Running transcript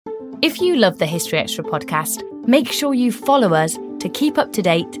If you love the History Extra podcast, make sure you follow us to keep up to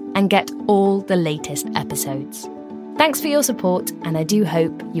date and get all the latest episodes. Thanks for your support, and I do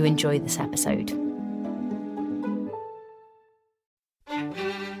hope you enjoy this episode.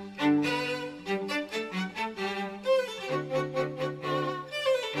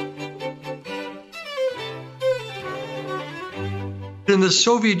 In the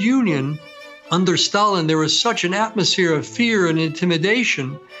Soviet Union, under Stalin, there was such an atmosphere of fear and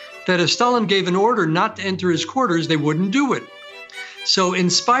intimidation that if Stalin gave an order not to enter his quarters, they wouldn't do it. So in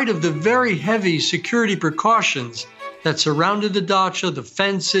spite of the very heavy security precautions that surrounded the dacha, the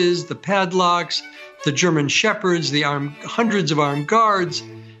fences, the padlocks, the German shepherds, the hundreds of armed guards,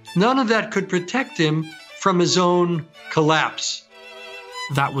 none of that could protect him from his own collapse.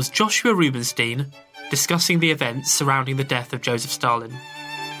 That was Joshua Rubinstein discussing the events surrounding the death of Joseph Stalin.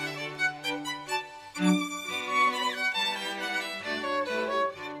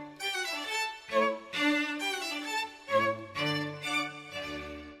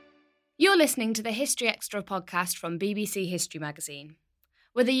 You're listening to the History Extra podcast from BBC History Magazine.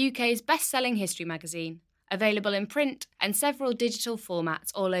 We're the UK's best-selling history magazine, available in print and several digital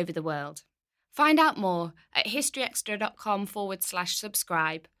formats all over the world. Find out more at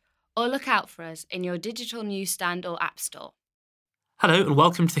historyextra.com/subscribe, or look out for us in your digital newsstand or app store. Hello and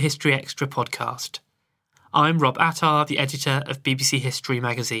welcome to the History Extra podcast. I'm Rob Attar, the editor of BBC History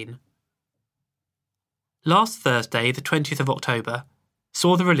Magazine. Last Thursday, the 20th of October,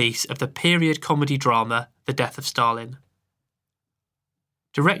 saw the release of the period comedy drama The Death of Stalin.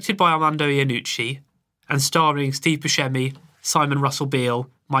 Directed by Armando Iannucci and starring Steve Buscemi, Simon Russell Beale,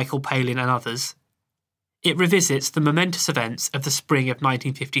 Michael Palin and others, it revisits the momentous events of the spring of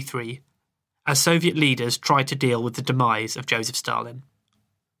 1953 as Soviet leaders tried to deal with the demise of Joseph Stalin.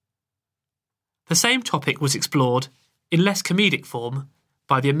 The same topic was explored, in less comedic form,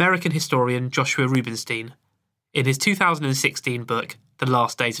 by the American historian Joshua Rubinstein in his 2016 book The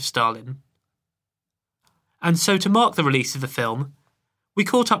Last Days of Stalin. And so to mark the release of the film, we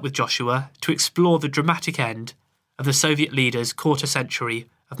caught up with Joshua to explore the dramatic end of the Soviet leaders' quarter-century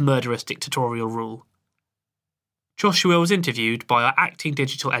of murderous dictatorial rule. Joshua was interviewed by our acting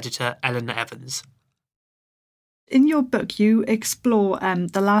digital editor, Eleanor Evans. In your book, you explore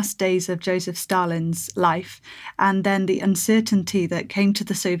the last days of Joseph Stalin's life and then the uncertainty that came to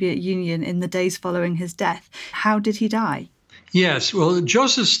the Soviet Union in the days following his death. How did he die? Yes, well,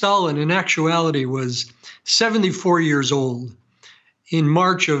 Joseph Stalin in actuality was 74 years old in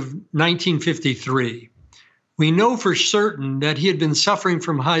March of 1953. We know for certain that he had been suffering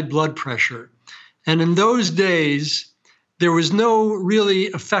from high blood pressure. And in those days, there was no really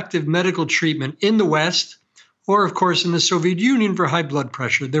effective medical treatment in the West or, of course, in the Soviet Union for high blood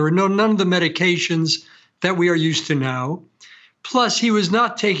pressure. There were none of the medications that we are used to now. Plus, he was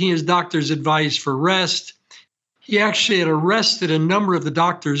not taking his doctor's advice for rest. He actually had arrested a number of the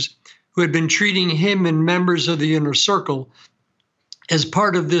doctors who had been treating him and members of the inner circle as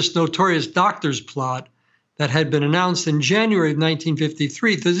part of this notorious doctor's plot that had been announced in January of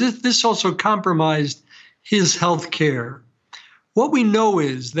 1953. This also compromised his health care. What we know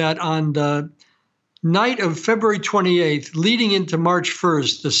is that on the night of February 28th, leading into March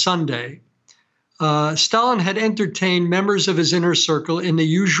 1st, the Sunday, Stalin had entertained members of his inner circle in the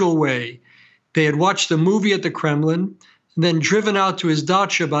usual way. They had watched a movie at the Kremlin, and then driven out to his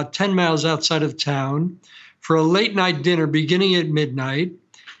dacha about 10 miles outside of town for a late-night dinner beginning at midnight.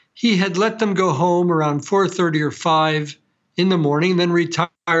 He had let them go home around 4:30 or 5 in the morning, then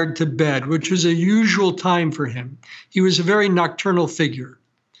retired to bed, which was a usual time for him. He was a very nocturnal figure.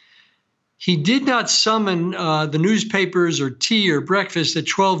 He did not summon the newspapers or tea or breakfast at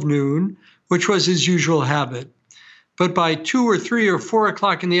 12 noon, which was his usual habit. But by 2 or 3 or 4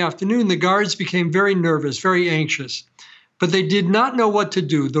 o'clock in the afternoon, the guards became very nervous, very anxious. But they did not know what to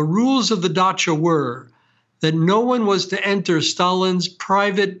do. The rules of the dacha were that no one was to enter Stalin's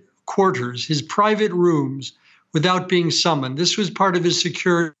private quarters, his private rooms, without being summoned. This was part of his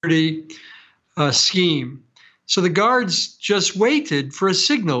security scheme. So the guards just waited for a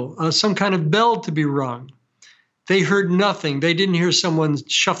signal, some kind of bell to be rung. They heard nothing. They didn't hear someone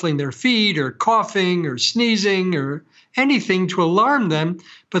shuffling their feet or coughing or sneezing or anything to alarm them,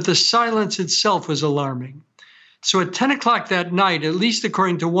 but the silence itself was alarming. So at 10 o'clock that night, at least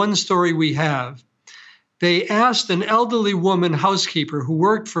according to one story we have, they asked an elderly woman housekeeper who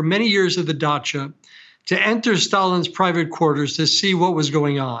worked for many years at the dacha to enter Stalin's private quarters to see what was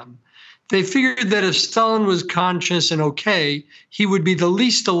going on. They figured that if Stalin was conscious and okay, he would be the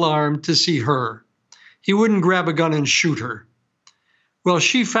least alarmed to see her. He wouldn't grab a gun and shoot her. Well,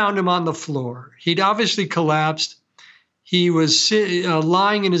 she found him on the floor. He'd obviously collapsed. He was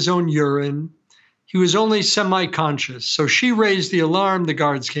lying in his own urine. He was only semi-conscious. So she raised the alarm. The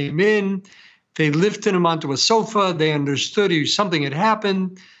guards came in. They lifted him onto a sofa. They understood something had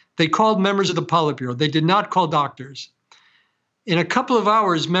happened. They called members of the Politburo. They did not call doctors. In a couple of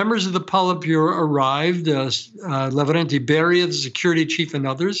hours, members of the Politburo arrived, Lavrenti Beria, the security chief, and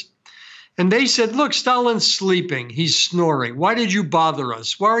others. And they said, look, Stalin's sleeping. He's snoring. Why did you bother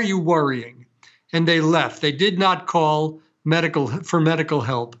us? Why are you worrying? And they left. They did not call for medical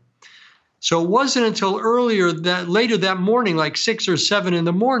help. So it wasn't until later that morning, like 6 or 7 in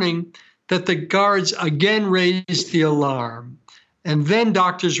the morning, that the guards again raised the alarm. And then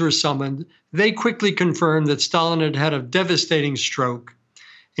doctors were summoned. They quickly confirmed that Stalin had had a devastating stroke,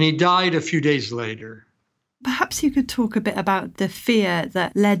 and he died a few days later. Perhaps you could talk a bit about the fear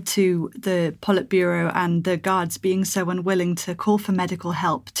that led to the Politburo and the guards being so unwilling to call for medical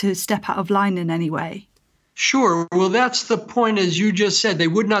help, to step out of line in any way. Sure. Well, that's the point, as you just said. They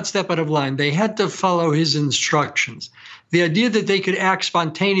would not step out of line. They had to follow his instructions. The idea that they could act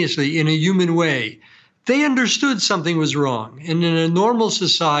spontaneously in a human way, they understood something was wrong. And in a normal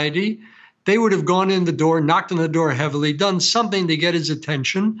society, they would have gone in the door, knocked on the door heavily, done something to get his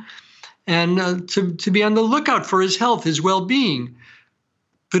attention, and to be on the lookout for his health, his well-being.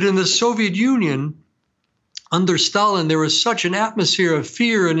 But in the Soviet Union, under Stalin, there was such an atmosphere of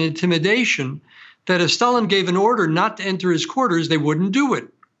fear and intimidation that if Stalin gave an order not to enter his quarters, they wouldn't do it.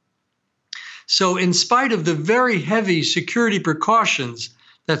 So in spite of the very heavy security precautions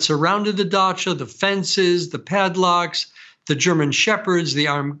that surrounded the dacha, the fences, the padlocks, the German shepherds, the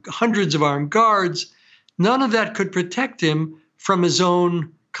hundreds of armed guards, none of that could protect him from his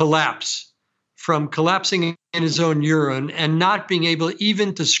own collapse, from collapsing in his own urine and not being able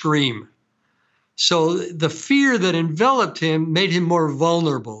even to scream. So the fear that enveloped him made him more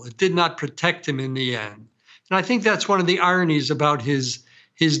vulnerable. It did not protect him in the end. And I think that's one of the ironies about his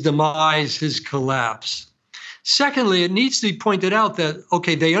demise, his collapse. Secondly, it needs to be pointed out that,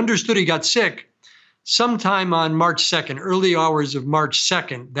 okay, they understood he got sick sometime on March 2nd, early hours of March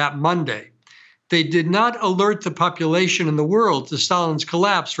 2nd, that Monday. They did not alert the population in the world to Stalin's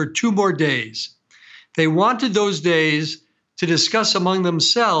collapse for 2 more days. They wanted those days to discuss among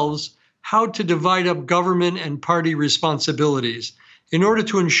themselves how to divide up government and party responsibilities in order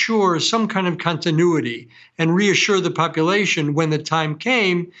to ensure some kind of continuity and reassure the population when the time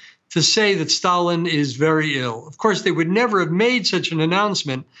came to say that Stalin is very ill. Of course, they would never have made such an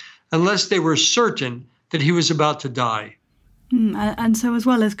announcement unless they were certain that he was about to die. And so, as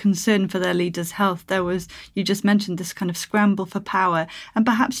well as concern for their leader's health, there was, you just mentioned, this kind of scramble for power. And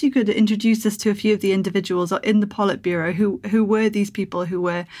perhaps you could introduce us to a few of the individuals in the Politburo who were these people who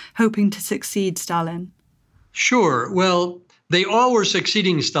were hoping to succeed Stalin. Sure. Well, they all were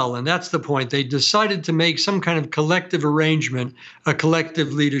succeeding Stalin. That's the point. They decided to make some kind of collective arrangement, a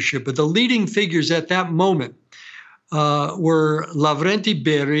collective leadership. But the leading figures at that moment were Lavrenti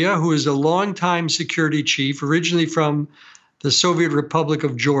Beria, who is a longtime security chief, originally from the Soviet Republic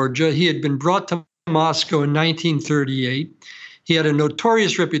of Georgia. He had been brought to Moscow in 1938. He had a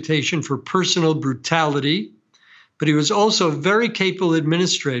notorious reputation for personal brutality, but he was also a very capable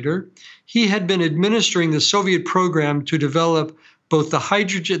administrator. He had been administering the Soviet program to develop both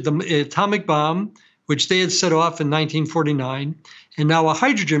the atomic bomb, which they had set off in 1949, and now a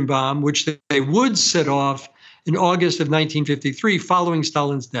hydrogen bomb, which they would set off in August of 1953 following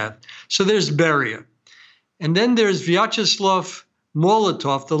Stalin's death. So there's Beria. And then there's Vyacheslav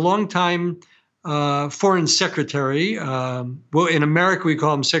Molotov, the longtime foreign secretary. Well, in America, we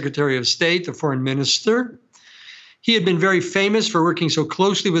call him Secretary of State, the foreign minister. He had been very famous for working so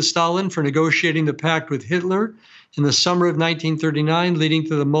closely with Stalin for negotiating the pact with Hitler in the summer of 1939, leading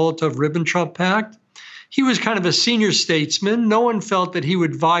to the Molotov-Ribbentrop Pact. He was kind of a senior statesman. No one felt that he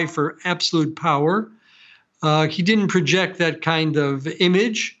would vie for absolute power. He didn't project that kind of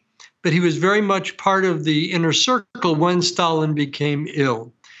image, but he was very much part of the inner circle when Stalin became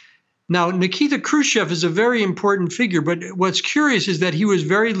ill. Now, Nikita Khrushchev is a very important figure, but what's curious is that he was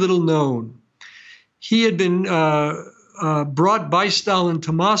very little known. He had been brought by Stalin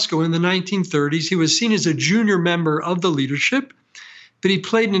to Moscow in the 1930s. He was seen as a junior member of the leadership, but he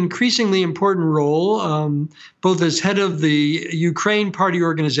played an increasingly important role, both as head of the Ukraine Party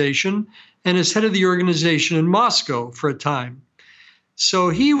organization and as head of the organization in Moscow for a time. So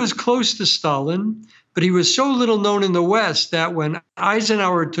he was close to Stalin, but he was so little known in the West that when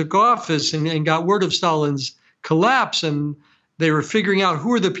Eisenhower took office and got word of Stalin's collapse and they were figuring out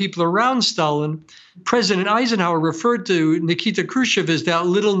who are the people around Stalin, President Eisenhower referred to Nikita Khrushchev as that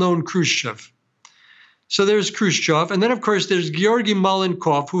little-known Khrushchev. So there's Khrushchev. And then, of course, there's Georgy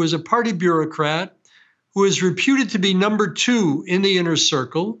Malenkov, who was a party bureaucrat who was reputed to be number 2 in the inner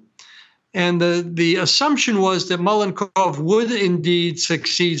circle. And the assumption was that Malenkov would indeed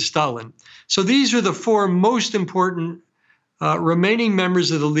succeed Stalin. So these are the 4 most important remaining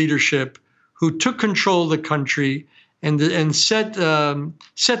members of the leadership who took control of the country and set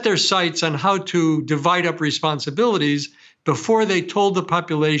their sights on how to divide up responsibilities before they told the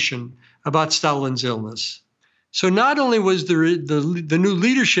population about Stalin's illness. So not only was the new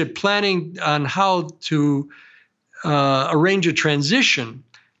leadership planning on how to arrange a transition,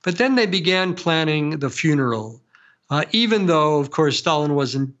 but then they began planning the funeral, even though, of course,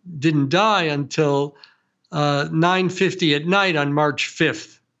 Stalin didn't die until 9:50 at night on March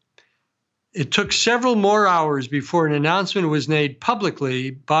 5th. It took several more hours before an announcement was made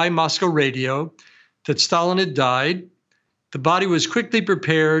publicly by Moscow radio that Stalin had died. The body was quickly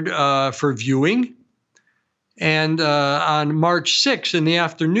prepared for viewing. And on March 6th in the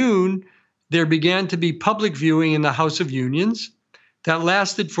afternoon, there began to be public viewing in the House of Unions that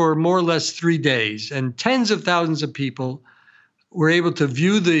lasted for more or less 3 days. And tens of thousands of people were able to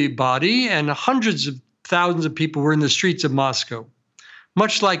view the body, and hundreds of thousands of people were in the streets of Moscow,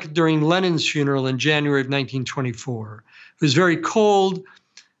 much like during Lenin's funeral in January of 1924. It was very cold.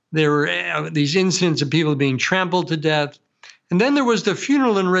 There were these incidents of people being trampled to death. And then there was the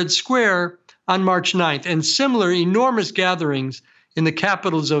funeral in Red Square on March 9th, and similar enormous gatherings in the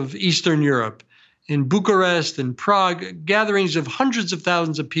capitals of Eastern Europe. In Bucharest and Prague, gatherings of hundreds of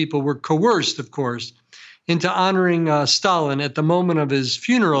thousands of people were coerced, of course, into honoring Stalin at the moment of his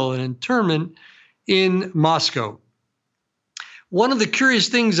funeral and interment in Moscow. One of the curious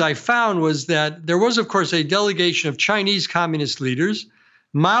things I found was that there was, of course, a delegation of Chinese communist leaders.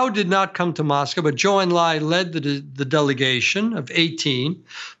 Mao did not come to Moscow, but Zhou Enlai led the delegation of 18.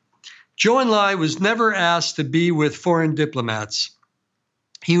 Zhou Enlai was never asked to be with foreign diplomats.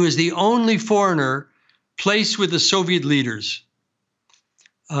 He was the only foreigner placed with the Soviet leaders.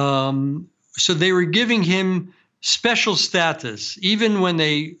 So they were giving him special status, even when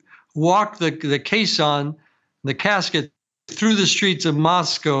they walked the caisson, the casket, through the streets of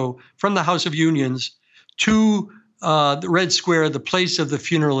Moscow from the House of Unions to the Red Square, the place of the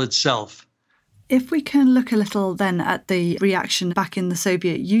funeral itself. If we can look a little then at the reaction back in the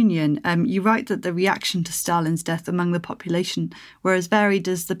Soviet Union, you write that the reaction to Stalin's death among the population were as varied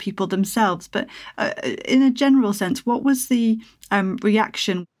as the people themselves. But in a general sense, what was the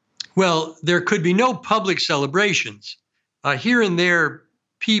reaction? Well, there could be no public celebrations. Here and there,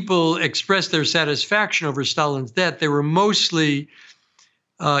 people expressed their satisfaction over Stalin's death. They were mostly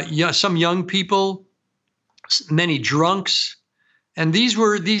some young people, many drunks. And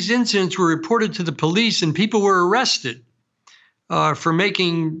these incidents were reported to the police, and people were arrested for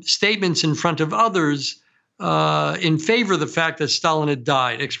making statements in front of others in favor of the fact that Stalin had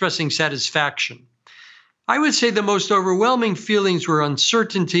died, expressing satisfaction. I would say the most overwhelming feelings were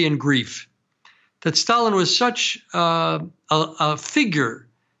uncertainty and grief, that Stalin was such a figure.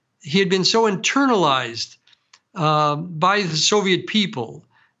 He had been so internalized by the Soviet people.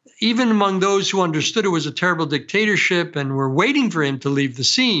 Even among those who understood it was a terrible dictatorship and were waiting for him to leave the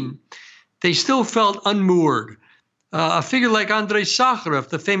scene, they still felt unmoored. A figure like Andrei Sakharov,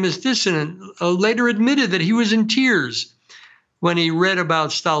 the famous dissident, later admitted that he was in tears when he read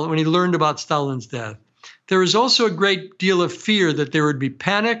about Stalin, when he learned about Stalin's death. There was also a great deal of fear that there would be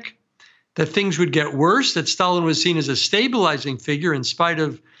panic, that things would get worse, that Stalin was seen as a stabilizing figure in spite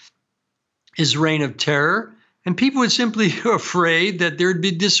of his reign of terror. And people were simply afraid that there would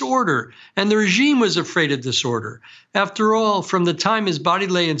be disorder. And the regime was afraid of disorder. After all, from the time his body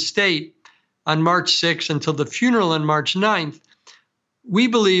lay in state on March 6th until the funeral on March 9th, we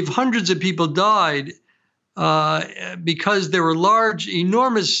believe hundreds of people died because there were large,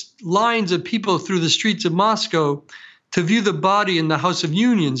 enormous lines of people through the streets of Moscow to view the body in the House of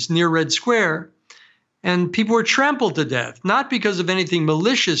Unions near Red Square. And people were trampled to death, not because of anything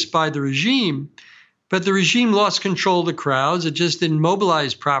malicious by the regime, but the regime lost control of the crowds. It just didn't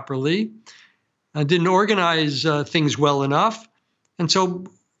mobilize properly, didn't organize things well enough. And so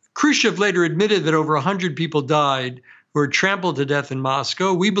Khrushchev later admitted that over 100 people died who were trampled to death in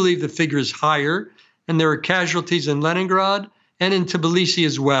Moscow. We believe the figure is higher, and there were casualties in Leningrad and in Tbilisi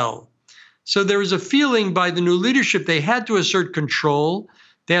as well. So there was a feeling by the new leadership they had to assert control.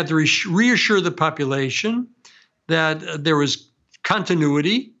 They had to reassure the population that there was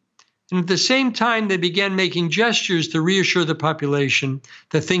continuity. And at the same time, they began making gestures to reassure the population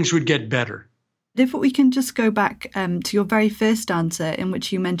that things would get better. If we can just go back to your very first answer, in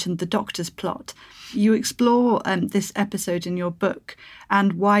which you mentioned the doctor's plot, you explore this episode in your book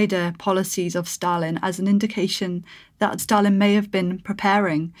and wider policies of Stalin as an indication that Stalin may have been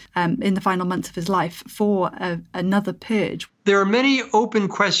preparing in the final months of his life for another purge. There are many open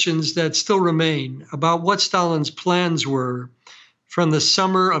questions that still remain about what Stalin's plans were from the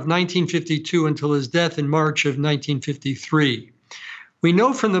summer of 1952 until his death in March of 1953. We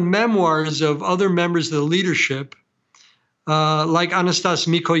know from the memoirs of other members of the leadership, like Anastas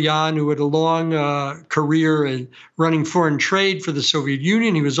Mikoyan, who had a long career in running foreign trade for the Soviet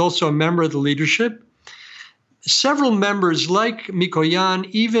Union. He was also a member of the leadership. Several members like Mikoyan,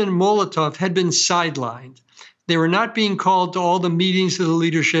 even Molotov, had been sidelined. They were not being called to all the meetings of the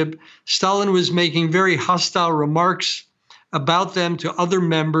leadership. Stalin was making very hostile remarks about them to other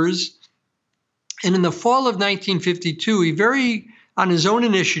members. And in the fall of 1952, he on his own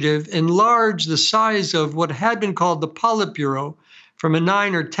initiative, enlarged the size of what had been called the Politburo from a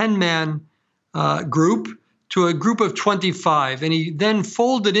 9 or 10-man group to a group of 25. And he then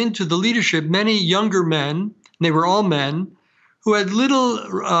folded into the leadership many younger men, and they were all men, who had little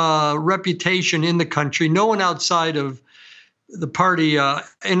reputation in the country. No one outside of the party,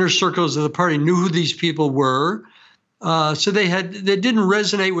 inner circles of the party, knew who these people were. So they didn't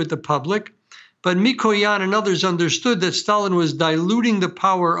resonate with the public. But Mikoyan and others understood that Stalin was diluting the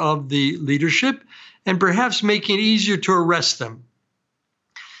power of the leadership and perhaps making it easier to arrest them.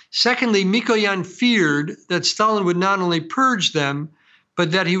 Secondly, Mikoyan feared that Stalin would not only purge them,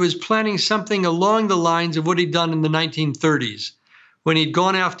 but that he was planning something along the lines of what he'd done in the 1930s, when he'd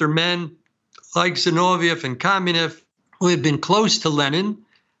gone after men like Zinoviev and Kamenev, who had been close to Lenin,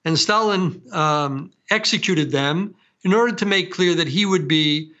 and Stalin executed them in order to make clear that he would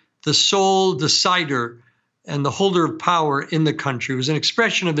be the sole decider and the holder of power in the country. It was an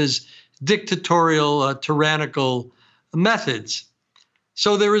expression of his dictatorial, tyrannical methods.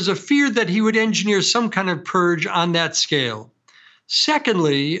 So there was a fear that he would engineer some kind of purge on that scale.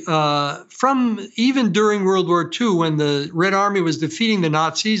 Secondly, from even during World War II, when the Red Army was defeating the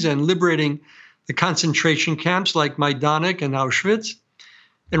Nazis and liberating the concentration camps like Majdanek and Auschwitz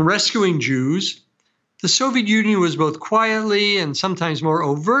and rescuing Jews, the Soviet Union was both quietly and sometimes more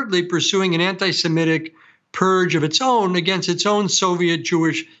overtly pursuing an anti-Semitic purge of its own against its own Soviet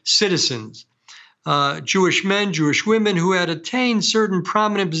Jewish citizens, Jewish men, Jewish women who had attained certain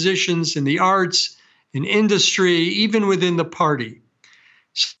prominent positions in the arts, in industry, even within the party.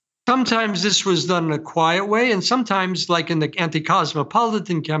 Sometimes this was done in a quiet way, and sometimes, like in the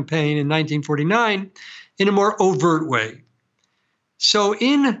anti-cosmopolitan campaign in 1949, in a more overt way. So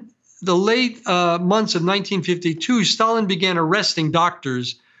in the late months of 1952, Stalin began arresting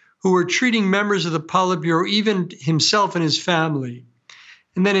doctors who were treating members of the Politburo, even himself and his family.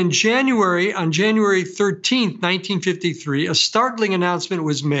 And then on January 13th, 1953, a startling announcement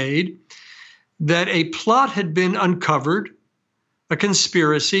was made that a plot had been uncovered, a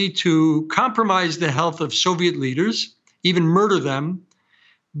conspiracy to compromise the health of Soviet leaders, even murder them,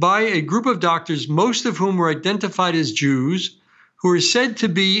 by a group of doctors, most of whom were identified as Jews, who were said to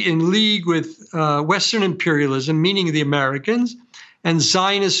be in league with Western imperialism, meaning the Americans, and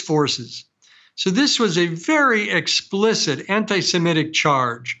Zionist forces. So this was a very explicit anti-Semitic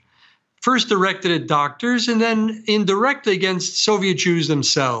charge, first directed at doctors and then indirectly against Soviet Jews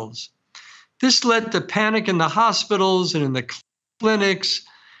themselves. This led to panic in the hospitals and in the clinics.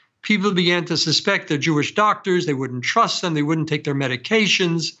 People began to suspect they're Jewish doctors. They wouldn't trust them. They wouldn't take their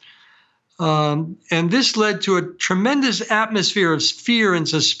medications. And this led to a tremendous atmosphere of fear and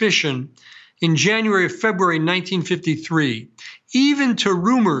suspicion in January, February 1953, even to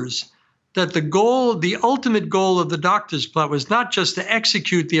rumors that the ultimate goal of the doctors' plot was not just to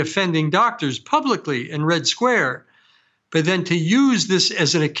execute the offending doctors publicly in Red Square, but then to use this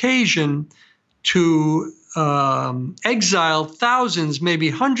as an occasion to exile thousands,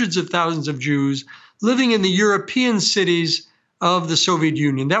 maybe hundreds of thousands of Jews living in the European cities of the Soviet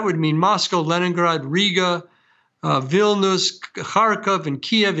Union. That would mean Moscow, Leningrad, Riga, Vilnius, Kharkov, and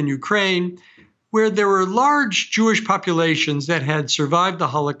Kiev in Ukraine, where there were large Jewish populations that had survived the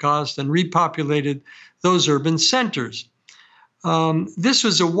Holocaust and repopulated those urban centers. This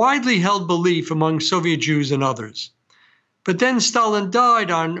was a widely held belief among Soviet Jews and others. But then Stalin died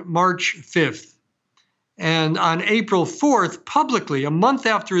on March 5th. And on April 4th, publicly, a month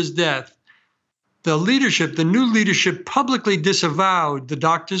after his death, the new leadership publicly disavowed the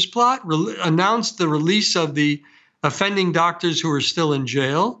doctors' plot, announced the release of the offending doctors who were still in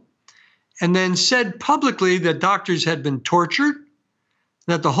jail, and then said publicly that doctors had been tortured,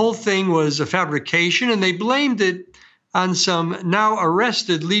 that the whole thing was a fabrication, and they blamed it on some now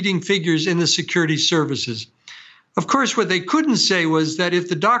arrested leading figures in the security services. Of course, what they couldn't say was that if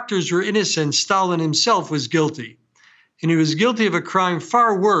the doctors were innocent, Stalin himself was guilty. And he was guilty of a crime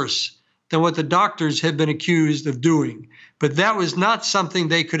far worse than what the doctors had been accused of doing. But that was not something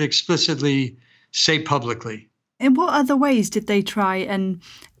they could explicitly say publicly. In what other ways did they try and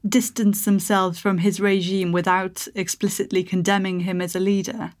distance themselves from his regime without explicitly condemning him as a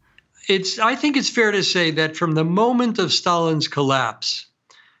leader? I think it's fair to say that from the moment of Stalin's collapse,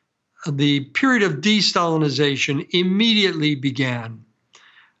 the period of de-Stalinization immediately began.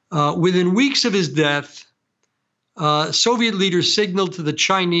 Within weeks of his death, Soviet leaders signaled to the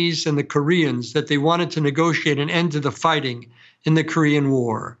Chinese and the Koreans that they wanted to negotiate an end to the fighting in the Korean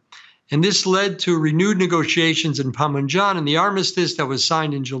War. And this led to renewed negotiations in Panmunjom and the armistice that was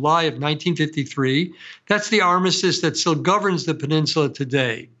signed in July of 1953. That's the armistice that still governs the peninsula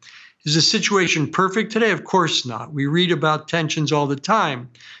today. Is the situation perfect today? Of course not. We read about tensions all the time,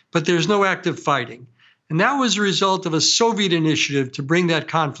 but there's no active fighting. And that was a result of a Soviet initiative to bring that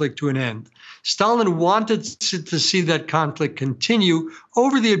conflict to an end. Stalin wanted to see that conflict continue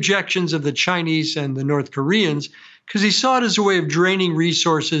over the objections of the Chinese and the North Koreans, because he saw it as a way of draining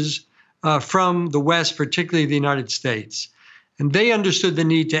resources from the West, particularly the United States. And they understood the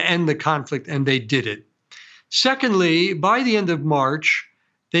need to end the conflict, and they did it. Secondly, by the end of March,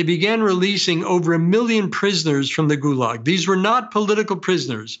 they began releasing over 1 million prisoners from the Gulag. These were not political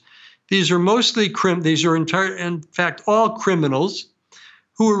prisoners. These are mostly in fact, all criminals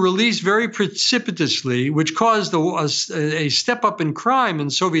who were released very precipitously, which caused a step up in crime in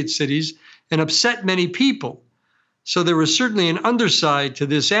Soviet cities and upset many people. So there was certainly an underside to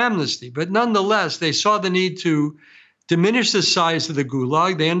this amnesty, but nonetheless, they saw the need to diminish the size of the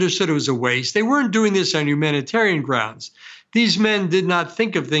Gulag. They understood it was a waste. They weren't doing this on humanitarian grounds. These men did not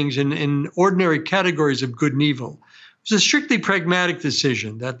think of things in ordinary categories of good and evil. It was a strictly pragmatic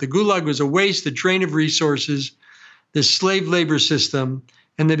decision that the Gulag was a waste, a drain of resources, this slave labor system,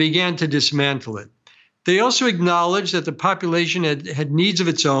 and they began to dismantle it. They also acknowledged that the population had needs of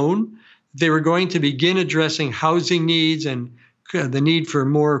its own. They were going to begin addressing housing needs and the need for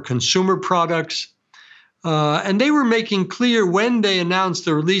more consumer products. And they were making clear when they announced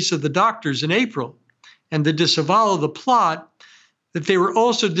the release of the doctors in April and the disavowal of the plot, that they were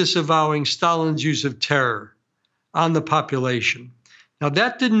also disavowing Stalin's use of terror on the population. Now,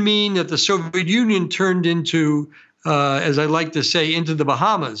 that didn't mean that the Soviet Union turned into, as I like to say, into the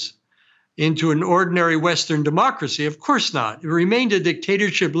Bahamas, into an ordinary Western democracy. Of course not. It remained a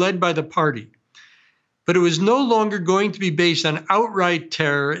dictatorship led by the party. But it was no longer going to be based on outright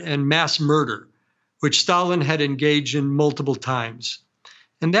terror and mass murder, which Stalin had engaged in multiple times.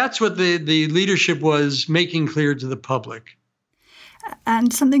 And that's what the leadership was making clear to the public.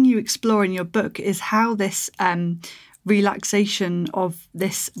 And something you explore in your book is how this relaxation of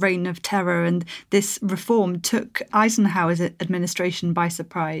this reign of terror and this reform took Eisenhower's administration by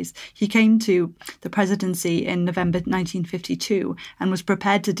surprise. He came to the presidency in November 1952 and was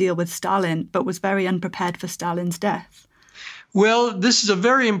prepared to deal with Stalin, but was very unprepared for Stalin's death. Well, this is a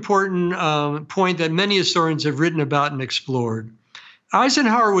very important point that many historians have written about and explored.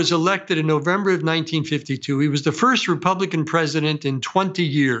 Eisenhower was elected in November of 1952. He was the first Republican president in 20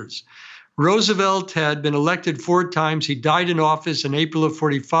 years. Roosevelt had been elected 4 times. He died in office in April of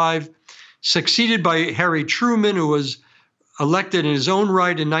 45, succeeded by Harry Truman, who was elected in his own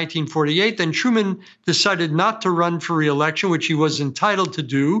right in 1948. Then Truman decided not to run for re-election, which he was entitled to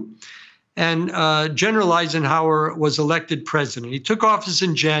do. And General Eisenhower was elected president. He took office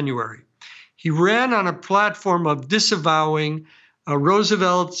in January. He ran on a platform of disavowing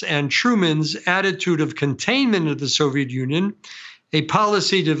Roosevelt's and Truman's attitude of containment of the Soviet Union, a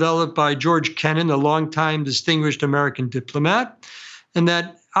policy developed by George Kennan, a longtime distinguished American diplomat, and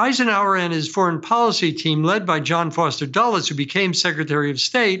that Eisenhower and his foreign policy team, led by John Foster Dulles, who became Secretary of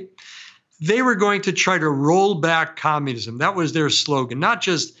State, they were going to try to roll back communism. That was their slogan, not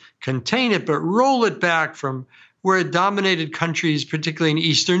just contain it, but roll it back from where it dominated countries, particularly in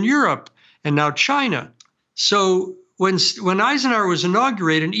Eastern Europe and now China. So when Eisenhower was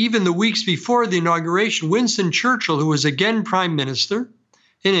inaugurated, and even the weeks before the inauguration, Winston Churchill, who was again prime minister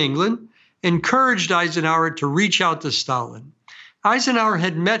in England, encouraged Eisenhower to reach out to Stalin. Eisenhower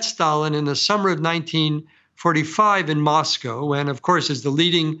had met Stalin in the summer of 1945 in Moscow, and of course, as the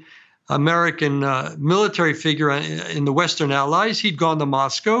leading American military figure in the Western Allies, he'd gone to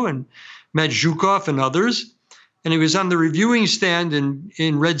Moscow and met Zhukov and others, and he was on the reviewing stand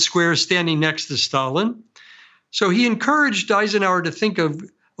in Red Square standing next to Stalin. So he encouraged Eisenhower to think of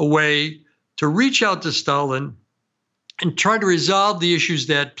a way to reach out to Stalin and try to resolve the issues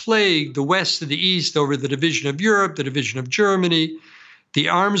that plagued the West and the East over the division of Europe, the division of Germany, the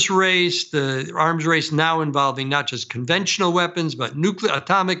arms race now involving not just conventional weapons, but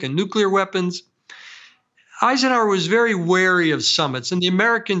atomic and nuclear weapons. Eisenhower was very wary of summits, and the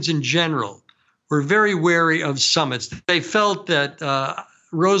Americans in general were very wary of summits. They felt that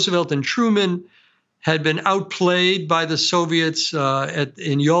Roosevelt and Truman had been outplayed by the Soviets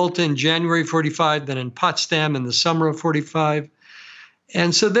in Yalta in January 45, then in Potsdam in the summer of 45.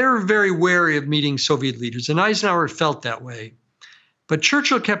 And so they were very wary of meeting Soviet leaders, and Eisenhower felt that way. But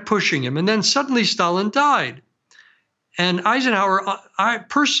Churchill kept pushing him, and then suddenly Stalin died. And Eisenhower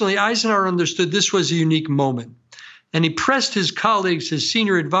understood this was a unique moment. And he pressed his colleagues, his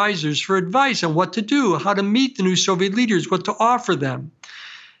senior advisors, for advice on what to do, how to meet the new Soviet leaders, what to offer them.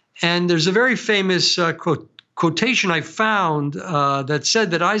 And there's a very famous quotation I found that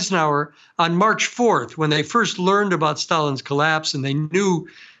said that Eisenhower, on March 4th, when they first learned about Stalin's collapse and they knew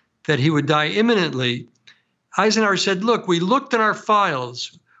that he would die imminently, Eisenhower said, look, we looked in our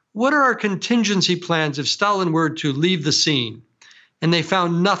files. What are our contingency plans if Stalin were to leave the scene? And they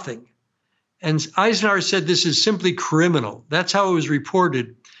found nothing. And Eisenhower said this is simply criminal. That's how it was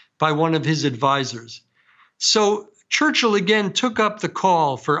reported by one of his advisors. So Churchill again took up the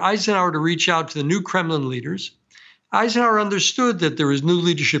call for Eisenhower to reach out to the new Kremlin leaders. Eisenhower understood that there was new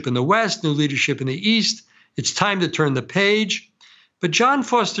leadership in the West, new leadership in the East. It's time to turn the page. But John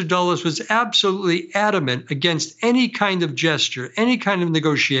Foster Dulles was absolutely adamant against any kind of gesture, any kind of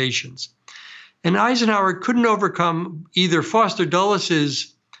negotiations. And Eisenhower couldn't overcome either Foster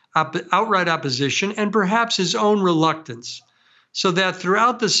Dulles's outright opposition and perhaps his own reluctance, so that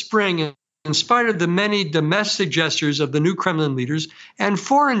throughout the spring, in spite of the many domestic gestures of the new Kremlin leaders and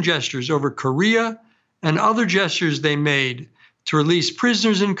foreign gestures over Korea and other gestures they made to release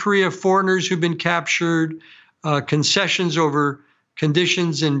prisoners in Korea, foreigners who've been captured, concessions over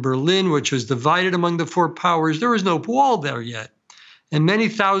conditions in Berlin, which was divided among the four powers, there was no wall there yet. And many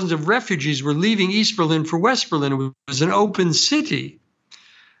thousands of refugees were leaving East Berlin for West Berlin. It was an open city.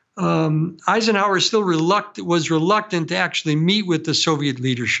 Eisenhower still was reluctant to actually meet with the Soviet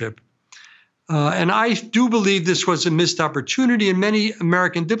leadership. And I do believe this was a missed opportunity, and many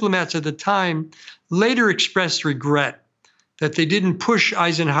American diplomats at the time later expressed regret that they didn't push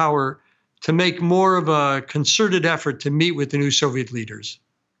Eisenhower to make more of a concerted effort to meet with the new Soviet leaders.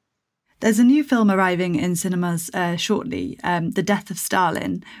 There's a new film arriving in cinemas shortly, The Death of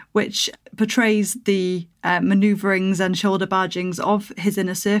Stalin, which portrays the manoeuvrings and shoulder bargings of his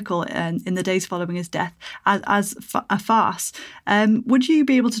inner circle in the days following his death as a farce. Would you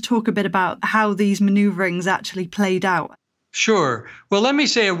be able to talk a bit about how these manoeuvrings actually played out? Sure. Well, let me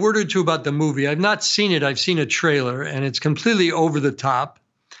say a word or two about the movie. I've not seen it. I've seen a trailer, and it's completely over the top.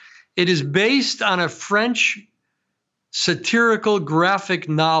 It is based on a French satirical graphic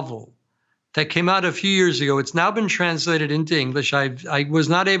novel that came out a few years ago. It's now been translated into English. I was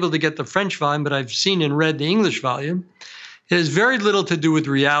not able to get the French volume, but I've seen and read the English volume. It has very little to do with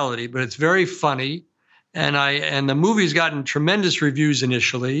reality, but it's very funny. And the movie's gotten tremendous reviews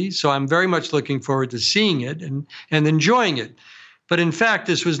initially, so I'm very much looking forward to seeing it and enjoying it. But in fact,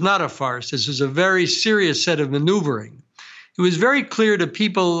 this was not a farce. This was a very serious set of maneuvering. It was very clear to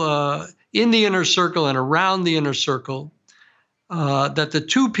people in the inner circle and around the inner circle that the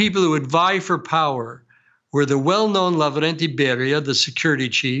two people who would vie for power were the well-known Lavrenti Beria, the security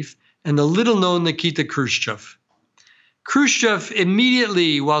chief, and the little-known Nikita Khrushchev. Khrushchev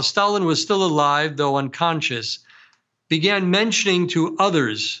immediately, while Stalin was still alive, though unconscious, began mentioning to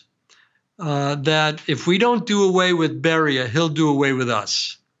others that if we don't do away with Beria, he'll do away with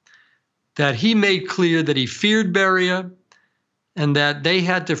us. That he made clear that he feared Beria and that they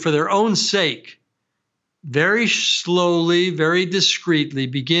had to, for their own sake, very slowly, very discreetly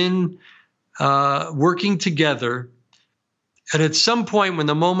begin working together. And at some point when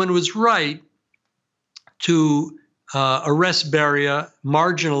the moment was right to arrest Beria,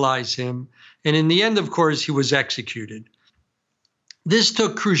 marginalize him. And in the end, of course, he was executed. This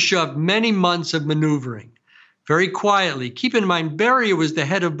took Khrushchev many months of maneuvering, very quietly. Keep in mind, Beria was the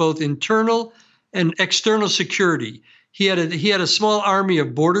head of both internal and external security. He had a small army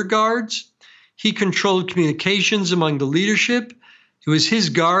of border guards. He controlled communications among the leadership. It was his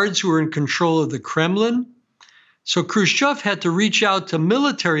guards who were in control of the Kremlin. So Khrushchev had to reach out to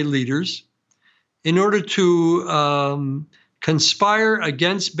military leaders in order to conspire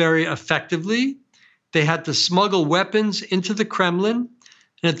against Beria effectively. They had to smuggle weapons into the Kremlin.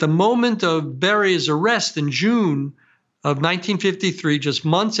 And at the moment of Beria's arrest in June of 1953, just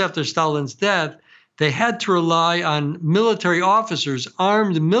months after Stalin's death, they had to rely on military officers,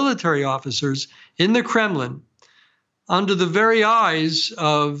 armed military officers in the Kremlin, under the very eyes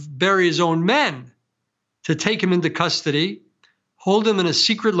of Beria's own men, to take him into custody, hold him in a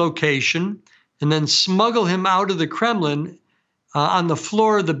secret location, and then smuggle him out of the Kremlin on the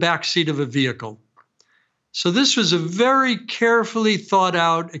floor of the backseat of a vehicle. So this was a very carefully thought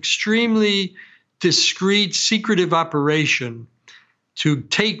out, extremely discreet, secretive operation to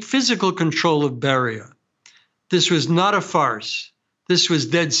take physical control of Beria. This was not a farce. This was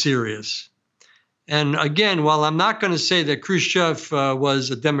dead serious. And again, while I'm not going to say that Khrushchev was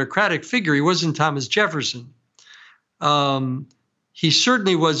a democratic figure, he wasn't Thomas Jefferson. He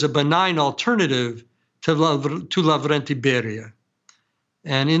certainly was a benign alternative to Lavrenti Beria.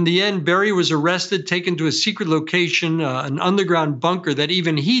 And in the end, Beria was arrested, taken to a secret location, an underground bunker that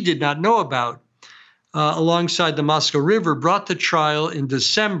even he did not know about, alongside the Moscow River, brought to trial in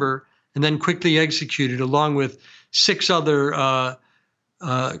December, and then quickly executed, along with 6 other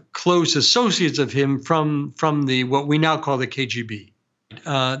close associates of him from the what we now call the KGB.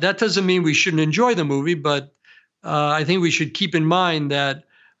 That doesn't mean we shouldn't enjoy the movie, but I think we should keep in mind that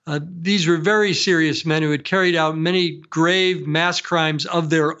these were very serious men who had carried out many grave mass crimes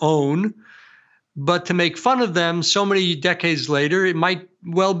of their own. But to make fun of them so many decades later, it might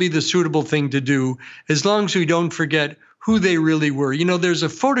well be the suitable thing to do, as long as we don't forget who they really were. You know, there's a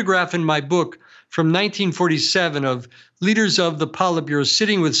photograph in my book from 1947 of leaders of the Politburo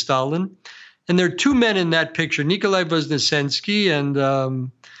sitting with Stalin. And there are 2 men in that picture, Nikolai Voznesensky and a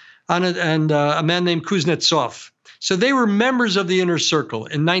man named Kuznetsov. So they were members of the inner circle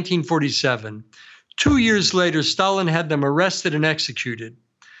in 1947. 2 years later, Stalin had them arrested and executed.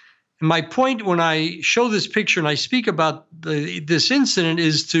 And my point when I show this picture and I speak about this incident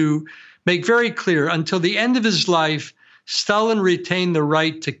is to make very clear, until the end of his life, Stalin retained the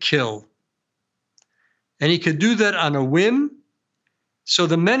right to kill. And he could do that on a whim. So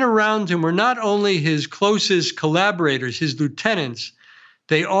the men around him were not only his closest collaborators, his lieutenants,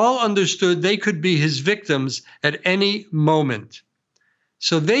 they all understood they could be his victims at any moment.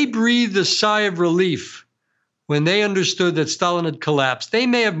 So they breathed a sigh of relief when they understood that Stalin had collapsed. They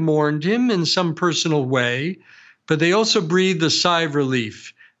may have mourned him in some personal way, but they also breathed a sigh of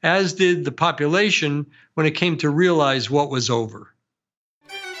relief, as did the population when it came to realize what was over.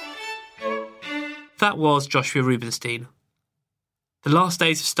 That was Joshua Rubinstein. The Last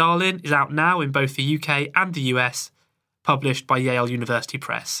Days of Stalin is out now in both the UK and the US, published by Yale University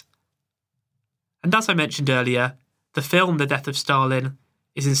Press. And as I mentioned earlier, the film The Death of Stalin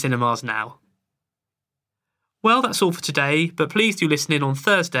is in cinemas now. Well, that's all for today, but please do listen in on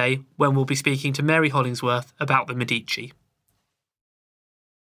Thursday when we'll be speaking to Mary Hollingsworth about the Medici.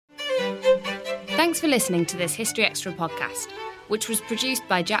 Thanks for listening to this History Extra podcast, which was produced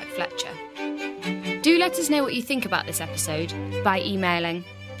by Jack Fletcher. Do let us know what you think about this episode by emailing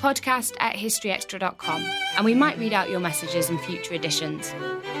podcast@historyextra.com, and we might read out your messages in future editions.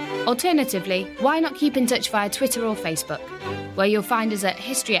 Alternatively, why not keep in touch via Twitter or Facebook, where you'll find us at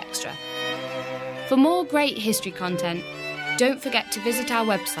History Extra. For more great history content, don't forget to visit our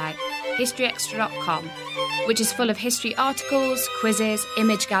website, historyextra.com, which is full of history articles, quizzes,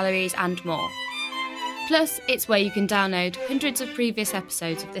 image galleries, and more. Plus, it's where you can download hundreds of previous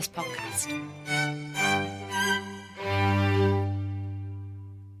episodes of this podcast.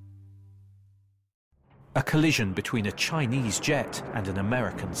 A collision between a Chinese jet and an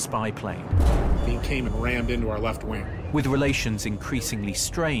American spy plane. He came and rammed into our left wing. With relations increasingly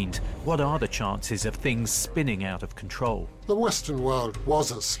strained, what are the chances of things spinning out of control? The Western world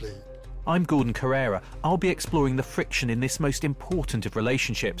was asleep. I'm Gordon Carrera. I'll be exploring the friction in this most important of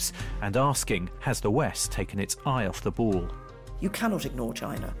relationships and asking, has the West taken its eye off the ball? You cannot ignore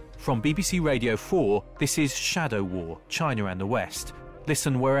China. From BBC Radio 4, this is Shadow War, China and the West.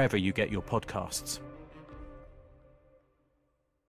 Listen wherever you get your podcasts.